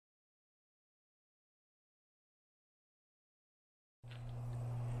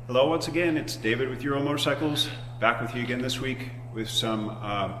Hello once again, it's David with Ural Motorcycles, back with you again this week with some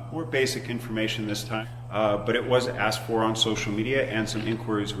more basic information this time. But it was asked for on social media and some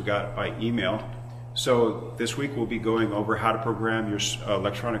inquiries we got by email. So this week we'll be going over how to program your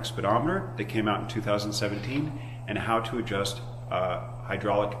electronic speedometer that came out in 2017 and how to adjust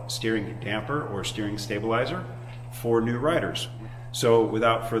hydraulic steering damper or steering stabilizer for new riders. So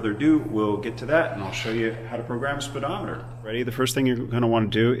without further ado, we'll get to that and I'll show you how to program a speedometer. Ready? The first thing you're going to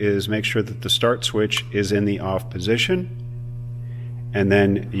want to do is make sure that the start switch is in the off position, and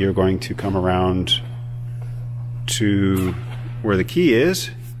then you're going to come around to where the key is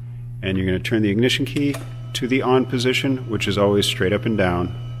and you're going to turn the ignition key to the on position, which is always straight up and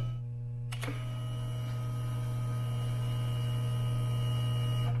down.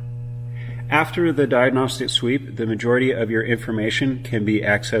 After the diagnostic sweep, the majority of your information can be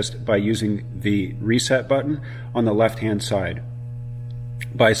accessed by using the reset button on the left-hand side.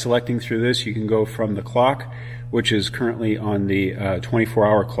 By selecting through this, you can go from the clock, which is currently on the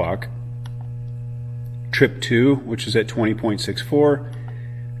 24-hour clock, trip 2, which is at 20.64,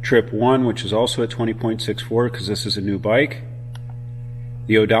 trip 1, which is also at 20.64 because this is a new bike,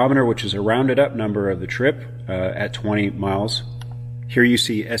 the odometer, which is a rounded up number of the trip at 20 miles. Here you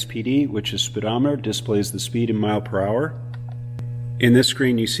see SPD, which is speedometer, displays the speed in mile per hour. In this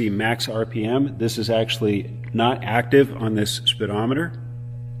screen you see max RPM. This is actually not active on this speedometer.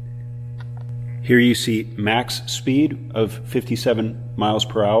 Here you see max speed of 57 miles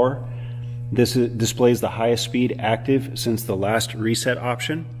per hour. This displays the highest speed active since the last reset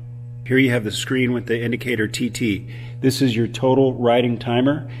option. Here you have the screen with the indicator TT. This is your total riding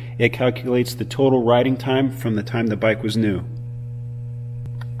timer. It calculates the total riding time from the time the bike was new.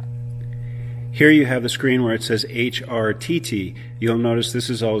 Here you have the screen where it says HRTT. You'll notice this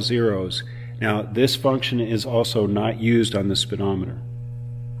is all zeros. Now this function is also not used on the speedometer.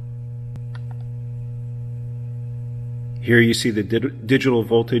 Here you see the digital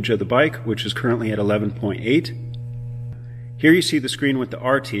voltage of the bike, which is currently at 11.8. Here you see the screen with the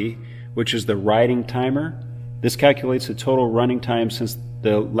RT, which is the riding timer. This calculates the total running time since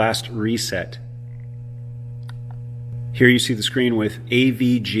the last reset. Here you see the screen with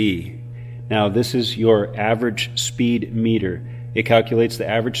AVG. Now this is your average speed meter. It calculates the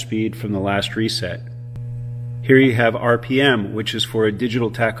average speed from the last reset. Here you have RPM, which is for a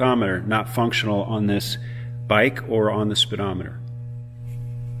digital tachometer, not functional on this bike or on the speedometer.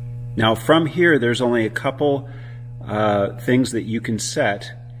 Now from here there's only a couple things that you can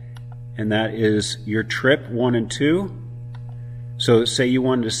set, and that is your trip 1 and 2. So say you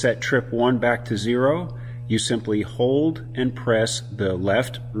wanted to set trip 1 back to 0. You simply hold and press the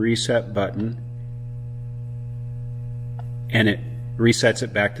left reset button and it resets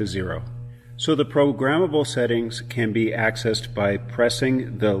it back to 0. So the programmable settings can be accessed by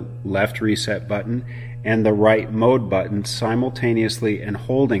pressing the left reset button and the right mode button simultaneously and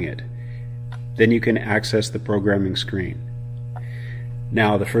holding it. Then you can access the programming screen.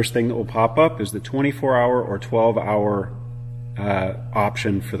 Now the first thing that will pop up is the 24-hour or 12-hour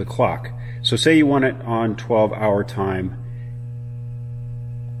option for the clock. So say you want it on 12-hour time.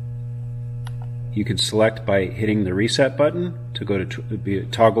 You can select by hitting the reset button to go to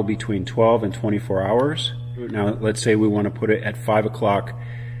toggle between 12 and 24 hours. Now let's say we want to put it at 5 o'clock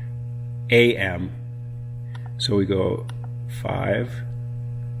AM. So we go 5.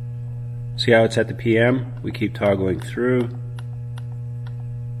 See how it's at the PM? We keep toggling through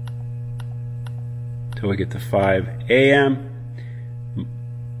till we get to 5 AM.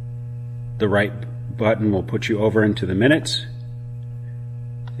 The right button will put you over into the minutes,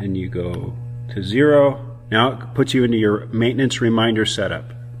 and you go to 0. Now it puts you into your maintenance reminder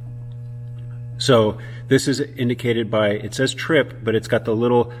setup. So this is indicated by, it says trip, but it's got the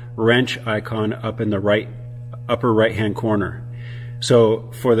little wrench icon up in the upper right hand corner. So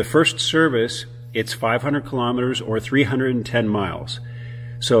for the first service, it's 500 kilometers or 310 miles.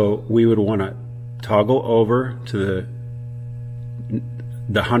 So we would want to toggle over to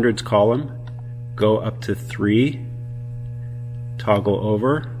the hundreds column, go up to 3, toggle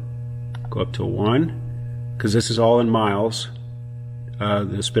over, go up to 1, because this is all in miles.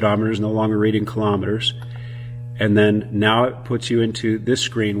 The speedometer is no longer reading kilometers. And then now it puts you into this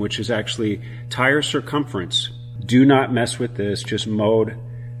screen, which is actually tire circumference. Do not mess with this, just mode,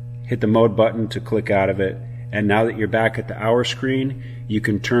 hit the mode button to click out of it. And now that you're back at the hour screen, you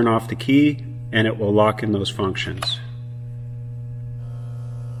can turn off the key and it will lock in those functions.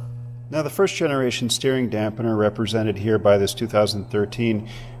 Now the first generation steering dampener represented here by this 2013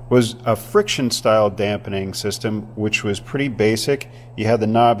 was a friction style dampening system, which was pretty basic. You had the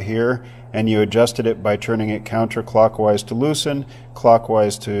knob here and you adjusted it by turning it counterclockwise to loosen,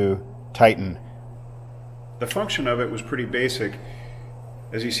 clockwise to tighten. The function of it was pretty basic,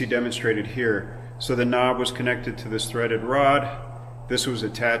 as you see demonstrated here. So the knob was connected to this threaded rod, this was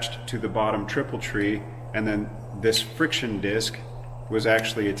attached to the bottom triple tree, and then this friction disc was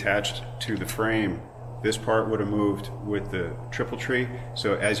actually attached to the frame. This part would have moved with the triple tree,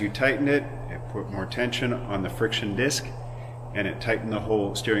 so as you tightened it, it put more tension on the friction disc and it tightened the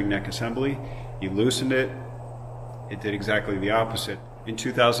whole steering neck assembly. You loosened it, it did exactly the opposite. In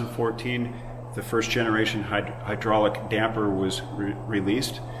 2014, the first generation hydraulic damper was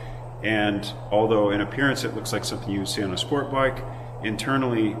released, and although in appearance it looks like something you would see on a sport bike,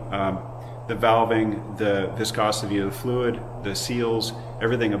 internally the valving, the viscosity of the fluid, the seals,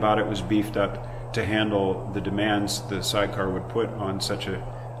 everything about it was beefed up to handle the demands the sidecar would put on such an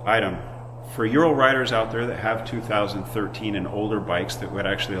item. For Ural riders out there that have 2013 and older bikes that would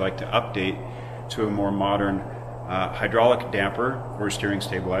actually like to update to a more modern hydraulic damper or steering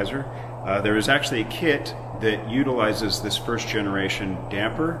stabilizer, there is actually a kit that utilizes this first generation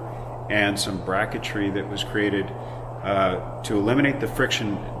damper and some bracketry that was created to eliminate the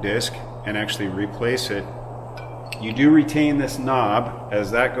friction disc and actually replace it. You do retain this knob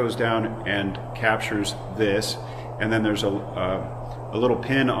as that goes down and captures this, and then there's a little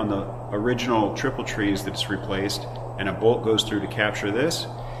pin on the original triple trees that's replaced, and a bolt goes through to capture this,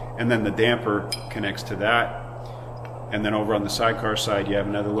 and then the damper connects to that. And then over on the sidecar side you have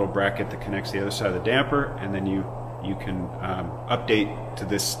another little bracket that connects to the other side of the damper, and then you can update to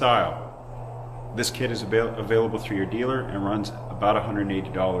this style. This kit is available through your dealer and runs about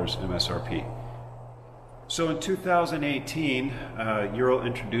 $180 MSRP. So in 2018, Ural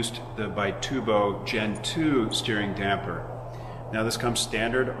introduced the Bitubo Gen 2 steering damper. Now this comes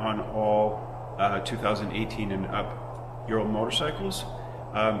standard on all 2018 and up Ural motorcycles,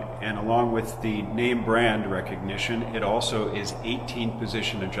 and along with the name brand recognition, it also is 18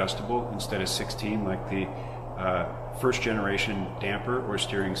 position adjustable instead of 16 like the first generation damper or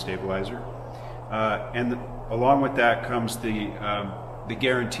steering stabilizer. And along with that comes the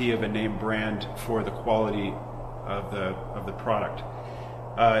guarantee of a name brand for the quality of the product.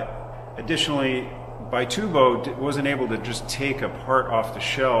 Additionally, Bitubo wasn't able to just take a part off the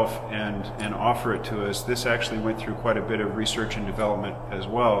shelf and offer it to us. This actually went through quite a bit of research and development as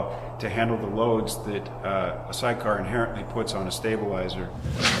well to handle the loads that a sidecar inherently puts on a stabilizer.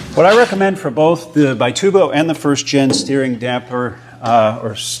 What I recommend for both the Bitubo and the first gen steering damper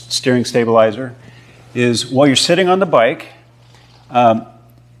or steering stabilizer is, while you're sitting on the bike,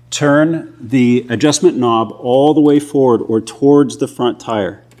 turn the adjustment knob all the way forward or towards the front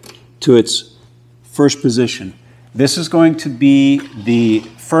tire to its first position. This is going to be the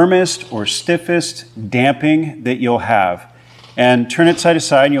firmest or stiffest damping that you'll have. And turn it side to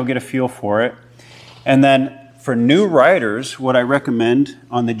side and you'll get a feel for it. And then for new riders, what I recommend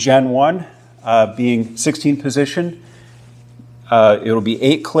on the Gen 1 being 16 position, it'll be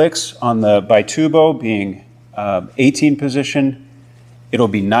 8 clicks. On the Bitubo being 18 position, it'll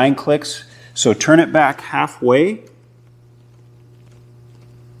be 9 clicks. So turn it back halfway.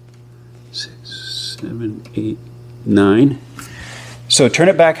 6, 7, 8, 9. So turn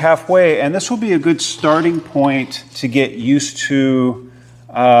it back halfway, and this will be a good starting point to get used to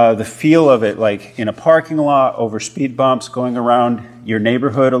the feel of it, like in a parking lot, over speed bumps, going around your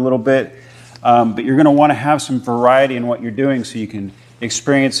neighborhood a little bit. But you're going to want to have some variety in what you're doing so you can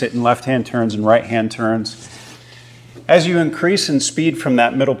experience it in left-hand turns and right-hand turns. As you increase in speed from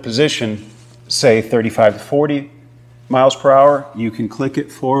that middle position, say 35 to 40 miles per hour, you can click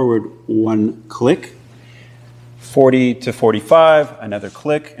it forward 1 click, 40 to 45, another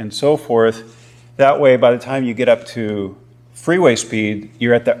click, and so forth. That way, by the time you get up to freeway speed,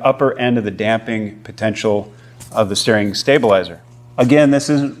 you're at the upper end of the damping potential of the steering stabilizer. Again, this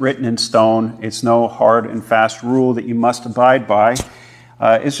isn't written in stone. It's no hard and fast rule that you must abide by.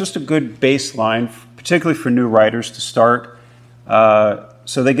 It's just a good baseline, particularly for new riders to start,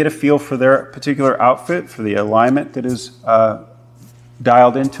 so they get a feel for their particular outfit, for the alignment that is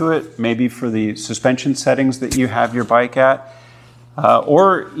dialed into it, maybe for the suspension settings that you have your bike at,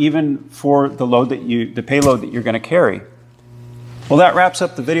 or even for the payload that you're going to carry. Well, that wraps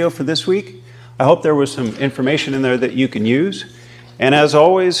up the video for this week. I hope there was some information in there that you can use. And as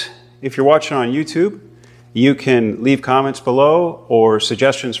always, if you're watching on YouTube, you can leave comments below or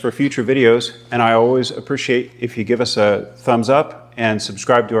suggestions for future videos, and I always appreciate if you give us a thumbs up and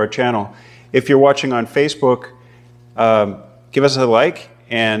subscribe to our channel. If you're watching on Facebook, give us a like,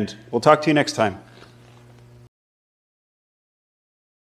 and we'll talk to you next time.